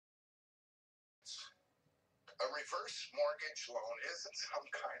A reverse mortgage loan isn't some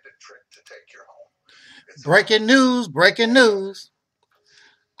kind of trick to take your home. Breaking news, breaking news.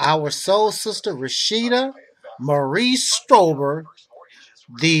 Our soul sister Rashida Marie Strober,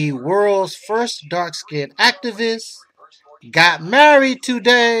 the world's first dark-skinned activist, got married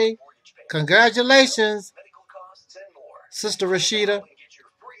today. Congratulations, Sister Rashida,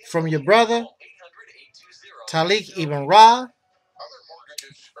 from your brother, Taalik Ibn'rad,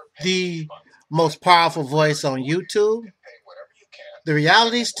 the most powerful voice on YouTube, the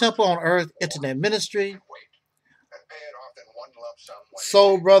Reality's Temple on Earth Internet Ministry,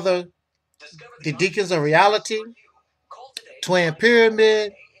 Soul Brother, the Deacons of Reality, Twin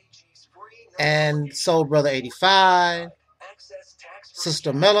Pyramid, and Soul Brother 85,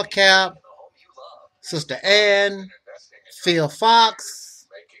 Sister Mellowcap, Sister Ann, Phil Fox,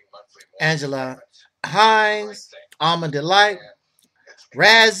 Angela Hines, Almond Delight,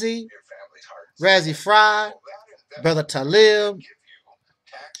 Razzie Fry, Brother Talib,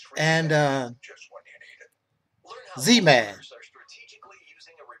 and Z-Man.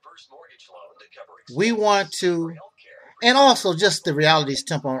 We want to, and also just the Reality's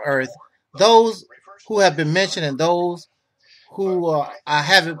Temple on Earth, those who have been mentioned and those who I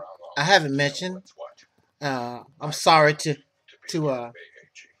haven't mentioned. I'm sorry to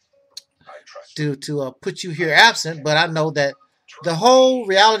put you here absent, but I know that the whole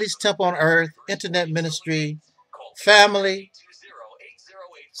Reality's Temple on Earth Internet Ministry family,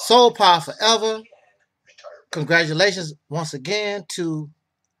 Soul Power Forever. Congratulations once again to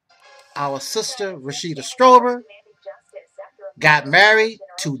our sister Rashida Strober. Got married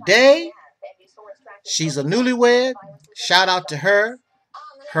today. She's a newlywed. Shout out to her,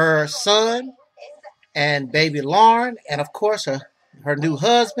 her son, and baby Lauren, and of course her new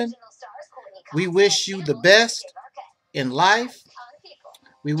husband. We wish you the best in life.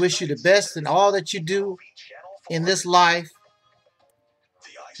 We wish you the best in all that you do in this life,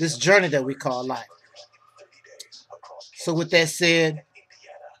 this journey that we call life. So with that said,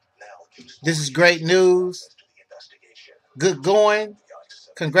 this is great news. Good going.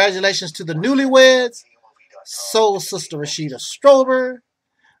 Congratulations to the newlyweds, Soul Sister Rashida Strober,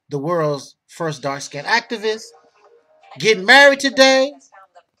 the world's first dark-skinned activist, getting married today.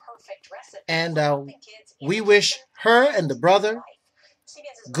 And we wish her and the brother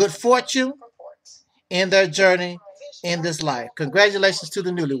good fortune in their journey in this life. Congratulations to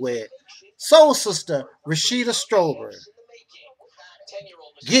the newlywed, Soul Sister Rashida Strober,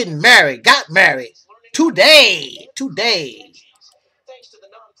 got married today.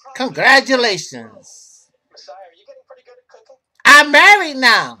 Congratulations. I'm married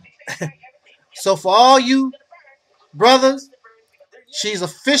now. So for all you brothers, she's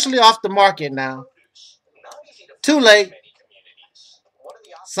officially off the market now. Too late.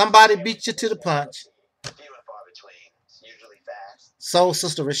 Somebody beat you to the punch. Soul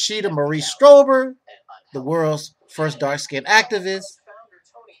Sister Rashida Marie Strober, the world's first dark-skinned activist.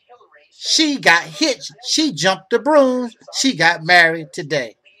 She got hitched. She jumped the broom. She got married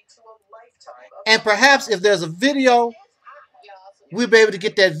today. And perhaps if there's a video, we'll be able to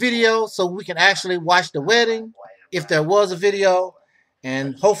get that video so we can actually watch the wedding, if there was a video.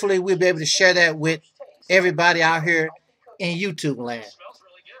 And hopefully we'll be able to share that with everybody out here in YouTube land.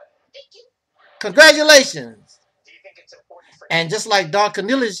 Congratulations. And just like Don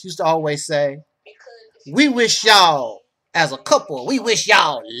Cornelius used to always say, we wish y'all, as a couple, we wish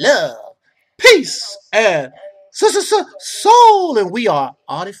y'all love, peace, and soul. And we are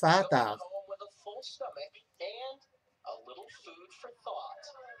 45,000.